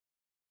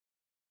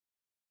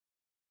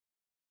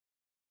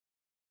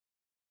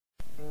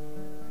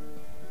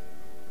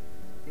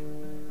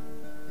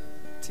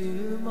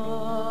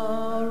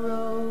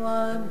Tomorrow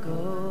I'm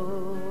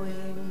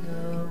going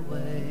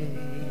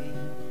away.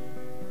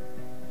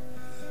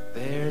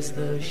 There's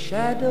the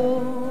shadow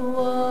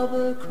of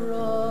a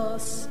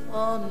cross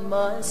on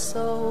my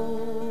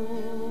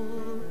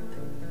soul.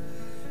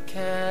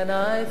 Can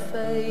I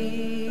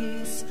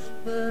face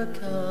the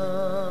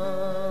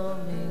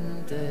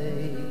coming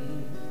day?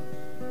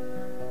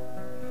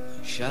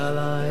 Shall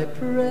I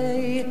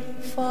pray,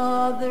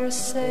 Father,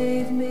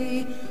 save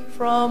me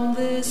from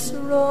this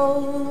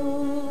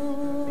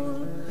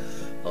road?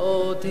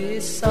 Oh,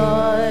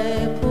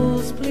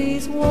 disciples,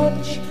 please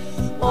watch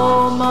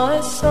all my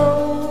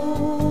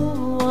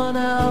soul. 1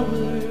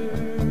 hour,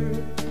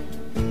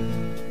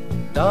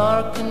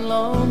 dark and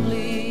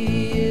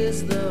lonely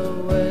is the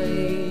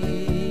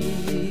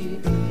way,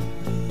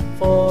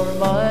 for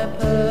my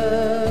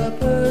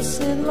purpose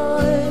in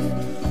life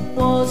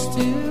was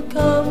to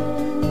come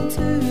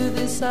to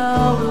this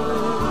hour.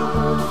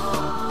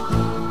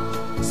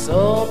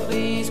 So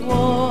please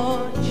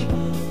watch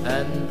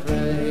and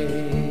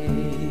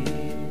pray.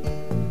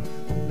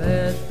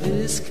 Let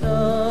this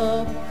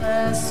cup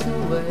pass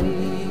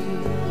away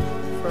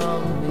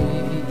from me.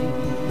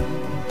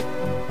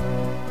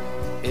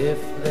 If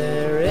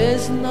there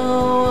is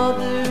no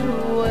other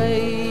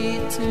way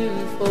to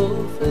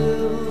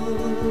fulfill,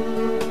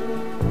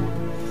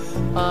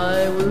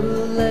 I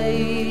will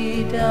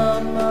lay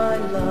down my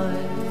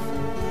life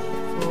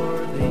for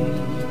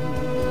thee.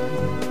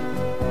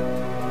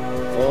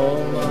 For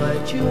my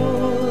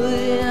joy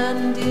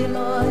and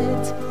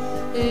delight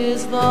is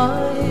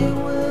thy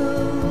will.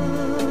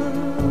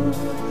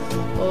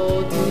 Oh,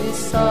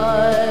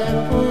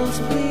 disciples,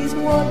 please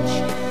watch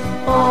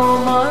all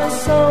my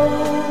soul.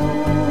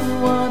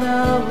 1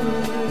 hour,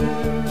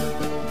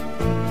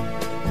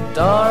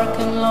 dark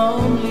and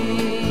lonely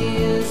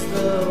is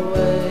the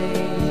way,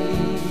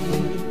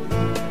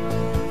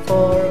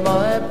 for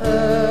my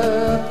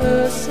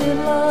purpose in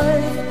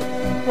life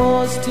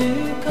was to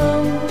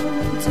come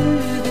to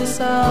this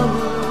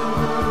hour.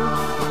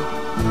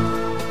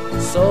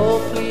 So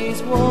please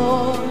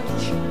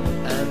watch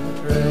and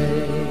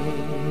pray.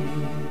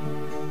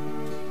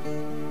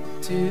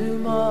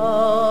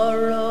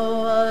 Tomorrow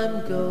I'm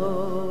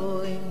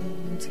going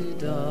to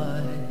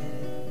die.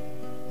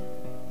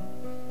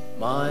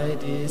 My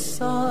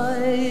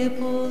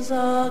disciples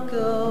are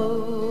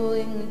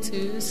going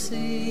to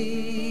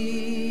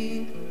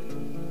see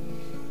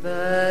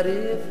that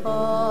if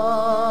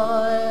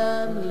I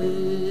am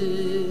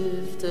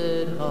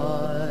lifted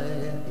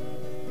high,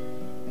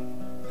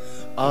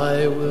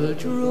 I will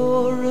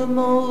draw a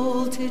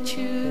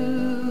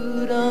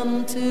multitude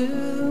unto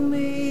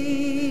me.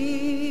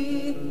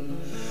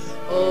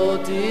 Oh,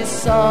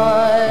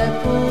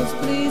 disciples,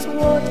 please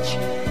watch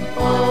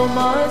all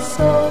my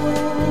soul.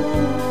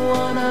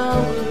 1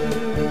 hour,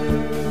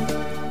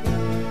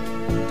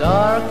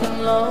 dark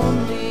and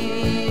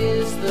lonely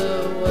is the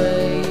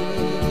way,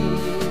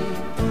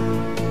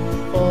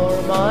 for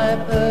my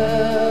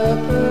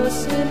purpose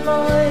in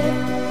life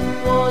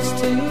was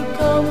to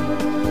come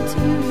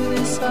to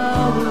this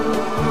hour.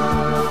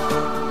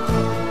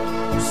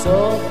 So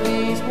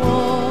please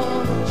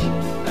watch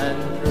and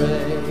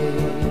pray.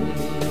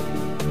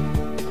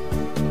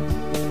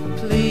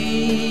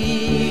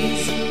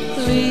 Please,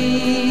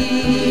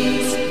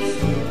 please,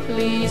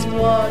 please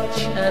watch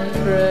and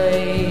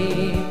pray.